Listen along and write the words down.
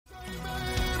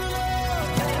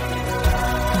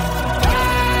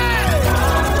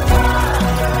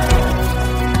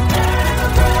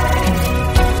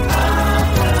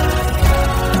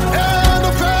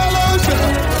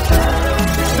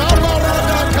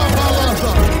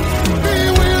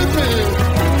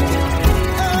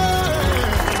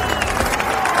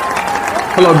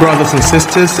Hello, brothers and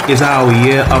sisters. It's our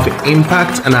year of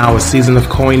impact and our season of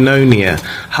koinonia.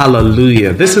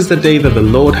 Hallelujah. This is the day that the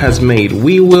Lord has made.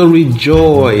 We will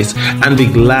rejoice and be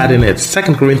glad in it.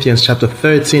 2 Corinthians chapter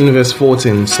 13 verse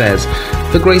 14 says,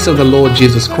 "The grace of the Lord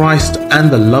Jesus Christ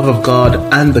and the love of God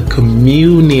and the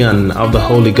communion of the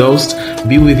Holy Ghost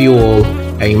be with you all.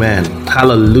 Amen."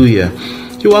 Hallelujah.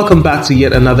 You're welcome back to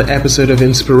yet another episode of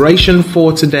Inspiration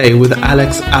for Today with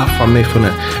Alex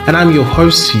Afamefuna. And I'm your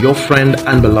host, your friend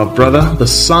and beloved brother, the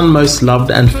son most loved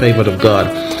and favored of God.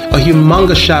 A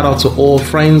humongous shout out to all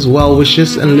friends,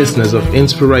 well-wishers and listeners of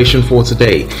Inspiration for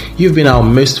Today. You've been our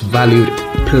most valued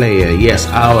player, yes,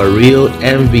 our real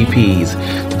MVPs.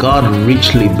 God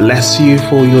richly bless you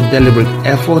for your deliberate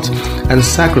effort and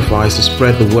sacrifice to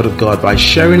spread the word of God by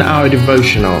sharing our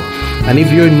devotional. And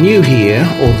if you're new here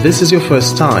or this is your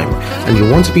first time and you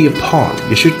want to be a part,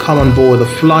 you should come on board the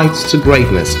flight to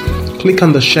greatness. Click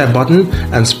on the share button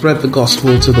and spread the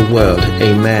gospel to the world.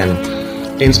 Amen.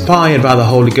 Inspired by the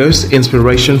Holy Ghost,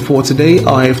 Inspiration for Today,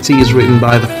 IFT is written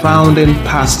by the founding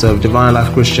pastor of Divine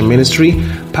Life Christian Ministry,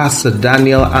 Pastor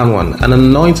Daniel Anwan, an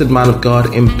anointed man of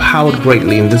God empowered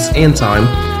greatly in this end time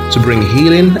to bring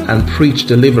healing and preach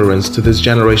deliverance to this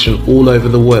generation all over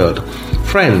the world.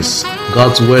 Friends,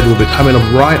 God's word will be coming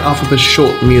up right after the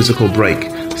short musical break.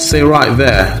 Stay right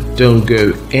there, don't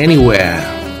go anywhere.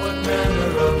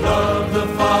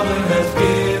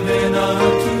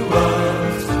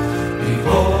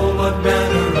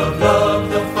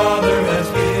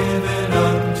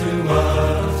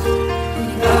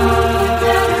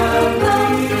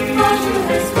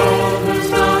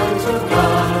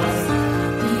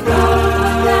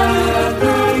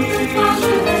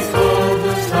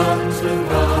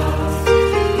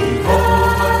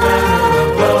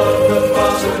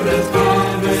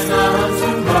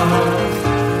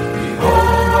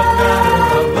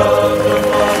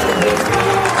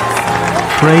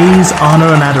 Praise, honor,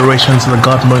 and adoration to the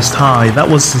God Most High. That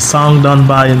was the song done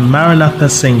by Maranatha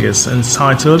Singers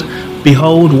entitled,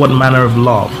 "Behold What Manner of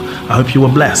Love." I hope you were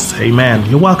blessed. Amen.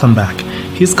 You're welcome back.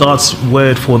 Here's God's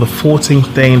word for the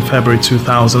 14th day in February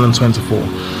 2024.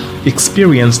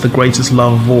 Experience the greatest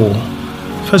love of all.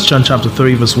 1 John chapter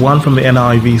 3 verse 1 from the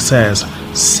NIV says,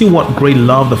 "See what great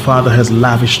love the Father has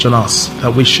lavished on us,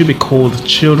 that we should be called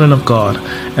children of God,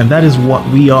 and that is what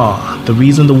we are. The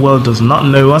reason the world does not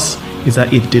know us is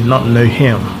that it did not know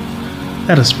Him."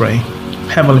 Let us pray.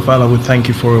 Heavenly Father, we thank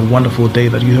you for a wonderful day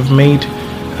that you have made,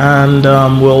 and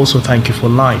we also thank you for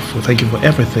life. We thank you for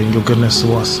everything, your goodness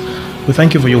to us. We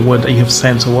thank you for your word that you have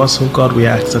sent to us. Oh God, we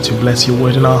ask that you bless your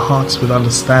word in our hearts with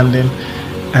understanding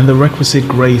and the requisite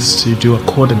grace to do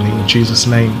accordingly in Jesus'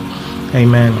 name.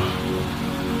 Amen.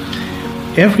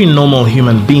 Every normal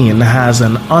human being has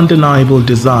an undeniable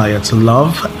desire to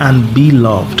love and be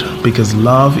loved, because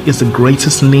love is the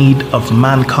greatest need of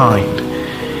mankind.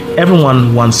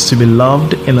 Everyone wants to be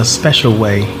loved in a special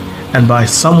way and by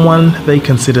someone they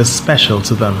consider special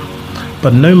to them.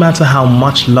 But no matter how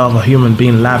much love a human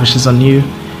being lavishes on you,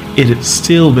 it is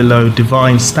still below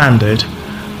divine standard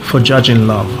for judging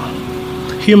love.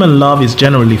 Human love is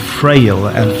generally frail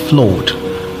and flawed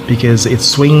because it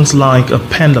swings like a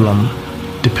pendulum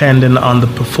depending on the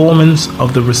performance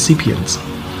of the recipient.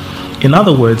 In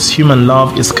other words, human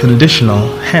love is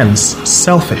conditional, hence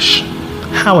selfish.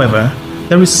 However,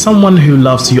 there is someone who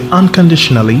loves you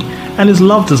unconditionally, and his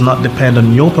love does not depend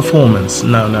on your performance.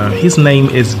 No, his name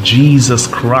is Jesus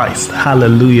Christ.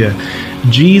 Hallelujah.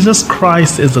 Jesus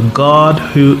Christ is a God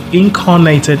who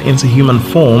incarnated into human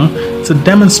form to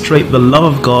demonstrate the love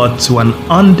of God to an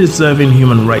undeserving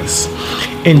human race.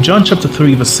 In John chapter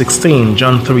 3 verse 16,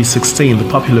 John 3:16, the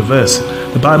popular verse,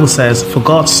 the Bible says, "For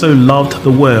God so loved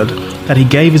the world that he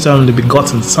gave his only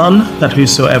begotten Son, that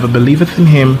whosoever believeth in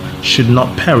him should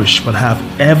not perish but have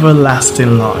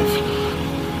everlasting life."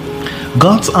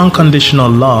 God's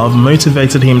unconditional love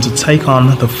motivated him to take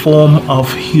on the form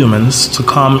of humans to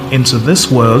come into this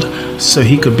world so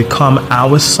he could become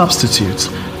our substitute,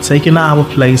 taking our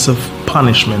place of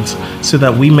punishment so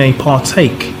that we may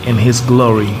partake in his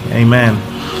glory. Amen.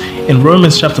 In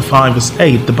Romans chapter 5 verse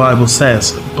 8, the Bible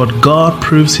says, "But God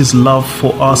proves his love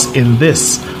for us in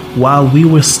this, while we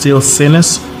were still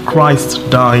sinners, Christ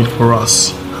died for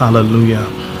us." Hallelujah.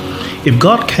 If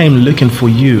God came looking for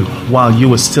you while you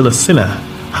were still a sinner,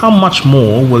 how much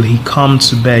more will he come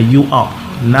to bear you up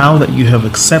now that you have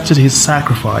accepted his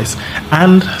sacrifice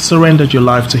and surrendered your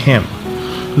life to him?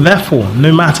 Therefore,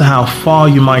 no matter how far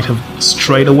you might have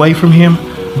strayed away from him,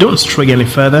 don't stray any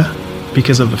further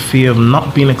because of the fear of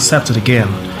not being accepted again.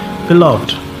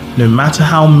 Beloved, no matter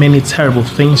how many terrible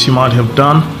things you might have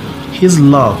done, his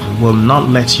love will not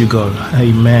let you go.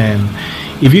 Amen.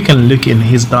 If you can look in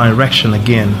his direction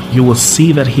again, you will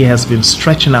see that he has been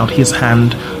stretching out his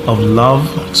hand of love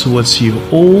towards you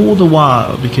all the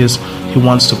while because he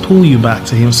wants to pull you back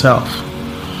to himself.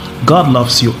 God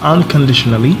loves you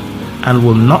unconditionally and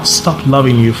will not stop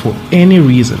loving you for any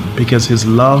reason because his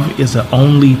love is the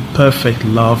only perfect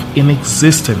love in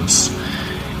existence.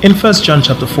 In 1 John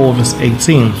chapter 4 verse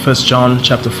 18, 1 John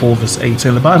chapter 4 verse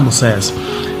 18, the Bible says,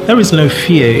 "There is no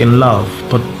fear in love,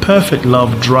 but perfect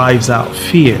love drives out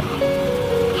fear."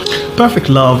 Perfect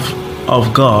love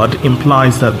of God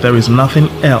implies that there is nothing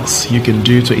else you can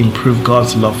do to improve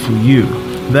God's love for you.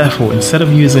 Therefore, instead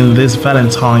of using this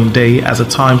Valentine's Day as a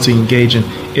time to engage in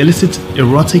illicit,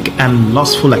 erotic, and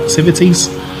lustful activities,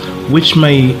 which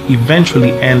may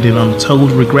eventually end in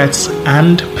untold regrets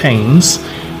and pains,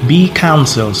 be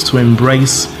counseled to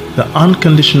embrace the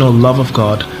unconditional love of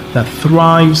God that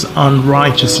thrives on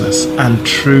righteousness and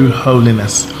true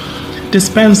holiness.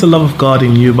 Dispense the love of God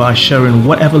in you by sharing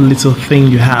whatever little thing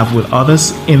you have with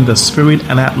others in the spirit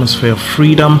and atmosphere of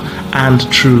freedom and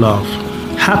true love.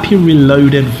 Happy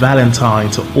Reloaded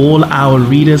Valentine to all our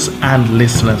readers and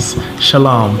listeners.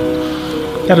 Shalom.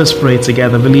 Let us pray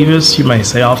together, believers. You may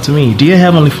say after me, "Dear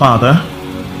Heavenly Father,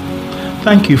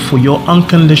 thank you for your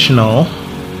unconditional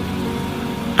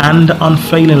and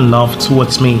unfailing love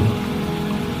towards me.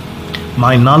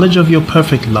 My knowledge of your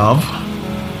perfect love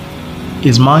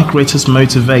is my greatest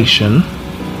motivation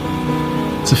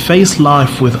to face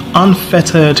life with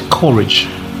unfettered courage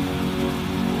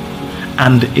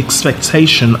and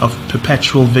expectation of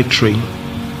perpetual victory.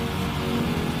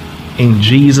 In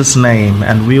Jesus' name,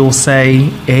 and we will say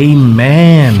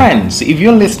amen." Friends, if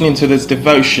you're listening to this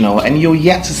devotional and you're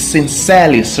yet to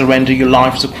sincerely surrender your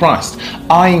life to Christ,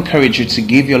 I encourage you to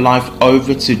give your life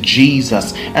over to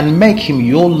Jesus and make him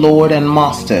your Lord and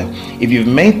Master. If you've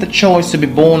made the choice to be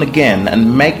born again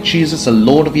and make Jesus the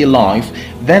Lord of your life,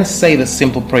 then say the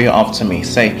simple prayer after me.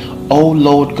 Say, "Oh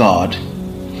Lord God,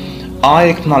 I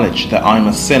acknowledge that I'm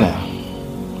a sinner.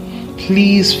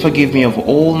 Please forgive me of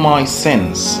all my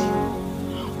sins.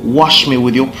 Wash me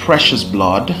with your precious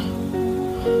blood.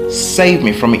 Save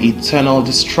me from eternal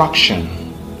destruction.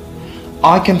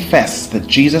 I confess that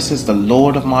Jesus is the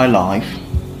Lord of my life,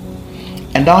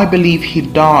 and I believe he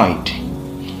died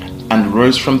and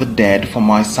rose from the dead for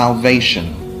my salvation.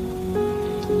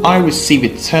 I receive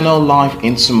eternal life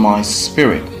into my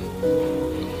spirit.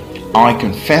 I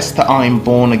confess that I am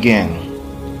born again.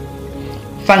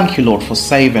 Thank you, Lord, for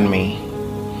saving me.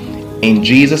 In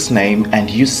Jesus' name," and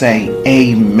you say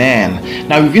amen.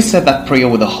 Now, if you said that prayer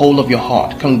with the whole of your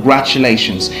heart,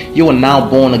 congratulations, you are now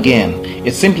born again.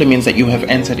 It simply means that you have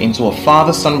entered into a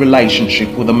father-son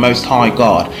relationship with the Most High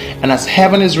God. And as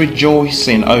heaven is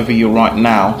rejoicing over you right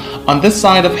now, on this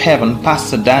side of heaven,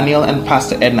 Pastor Daniel and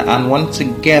Pastor Edna Anwan,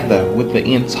 together with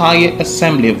the entire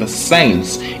assembly of the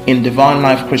saints in Divine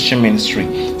Life Christian Ministry,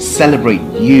 celebrate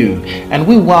you. And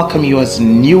we welcome you as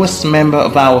newest member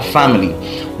of our family.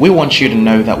 We want you to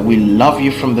know that we love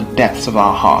you from the depths of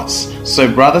our hearts. So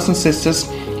brothers and sisters,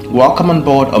 welcome on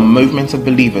board a movement of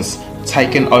believers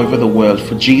taking over the world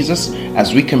for Jesus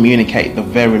as we communicate the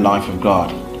very life of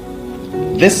God.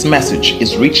 This message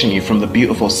is reaching you from the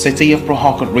beautiful city of Port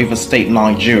Harcourt, Rivers State,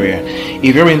 Nigeria.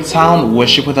 If you're in town,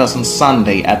 worship with us on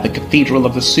Sunday at the Cathedral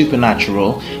of the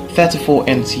Supernatural, 34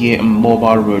 NTA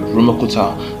Mobile Road,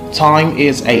 Rumukuta. Time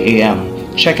is 8 a.m.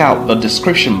 Check out the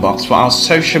description box for our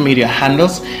social media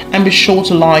handles and be sure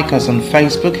to like us on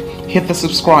Facebook, hit the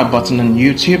subscribe button on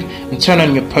YouTube and turn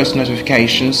on your post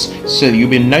notifications so you'll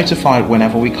be notified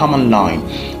whenever we come online.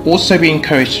 Also be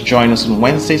encouraged to join us on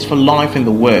Wednesdays for Life in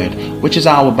the Word, which is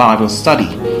our Bible study.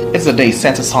 It's a day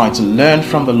set aside to learn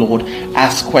from the Lord,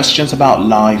 ask questions about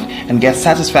life, and get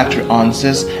satisfactory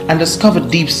answers and discover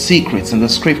deep secrets in the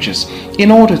scriptures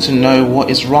in order to know what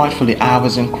is rightfully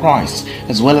ours in Christ,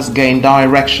 as well as gain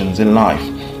directions in life.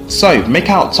 So make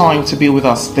out time to be with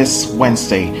us this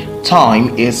Wednesday.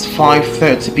 Time is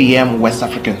 5:30 p.m. West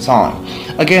African time.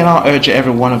 Again, I urge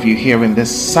every one of you hearing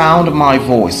this sound of my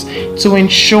voice to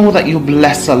ensure that you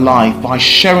bless a life by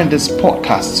sharing this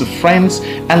podcast to friends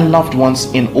and loved ones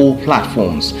in all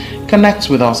platforms. Connect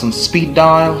with us on speed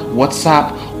dial,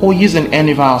 WhatsApp, or using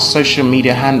any of our social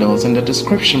media handles in the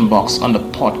description box on the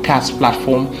podcast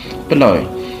platform below.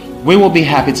 We will be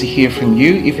happy to hear from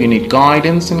you if you need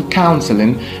guidance and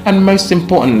counseling, and most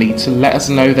importantly, to let us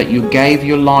know that you gave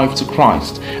your life to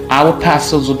Christ. Our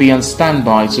pastors will be on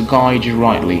standby to guide you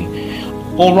rightly.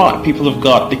 All right, people of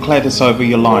God, declare this over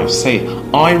your life. Say,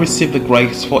 "I receive the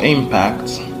grace for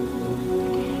impact,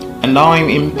 and I am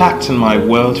impacting my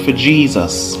world for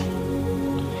Jesus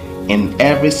in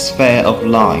every sphere of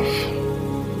life.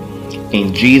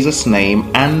 In Jesus'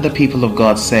 name, and the people of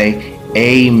God say,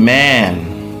 Amen.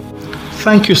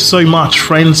 Thank you so much,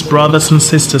 friends, brothers, and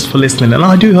sisters, for listening. And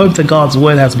I do hope that God's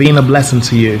word has been a blessing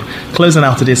to you. Closing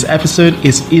out today's episode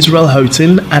is Israel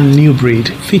Houghton and New Breed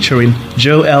featuring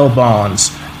Joel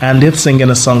Barnes. And they're singing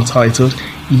a song titled,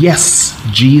 Yes,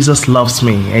 Jesus Loves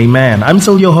Me. Amen. I'm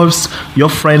still your host, your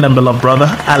friend and beloved brother,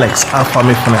 Alex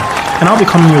Alfamifune. And I'll be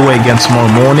coming your way again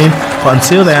tomorrow morning. But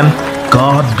until then,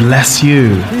 God bless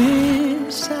you.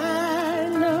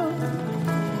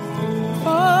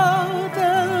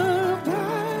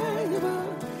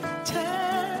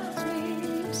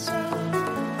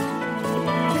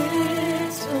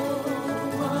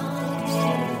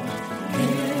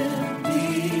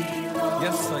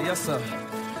 Yes, sir.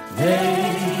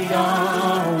 They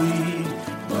are weak,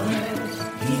 but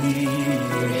he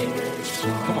is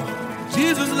strong. Come on.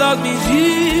 Jesus loves me.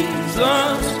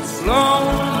 Jesus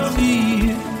loves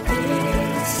me.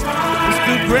 It's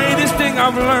the greatest thing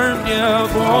I've learned, yeah,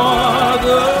 for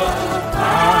the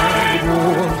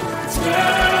Bible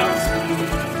tells me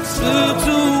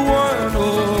to one.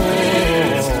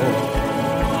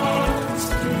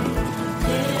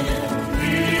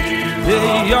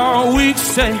 They are weak,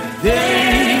 say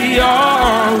they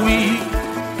are weak.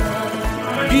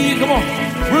 Come on,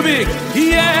 we're big.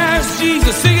 Yes,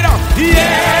 Jesus, sing it out.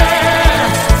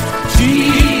 Yes,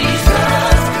 Jesus.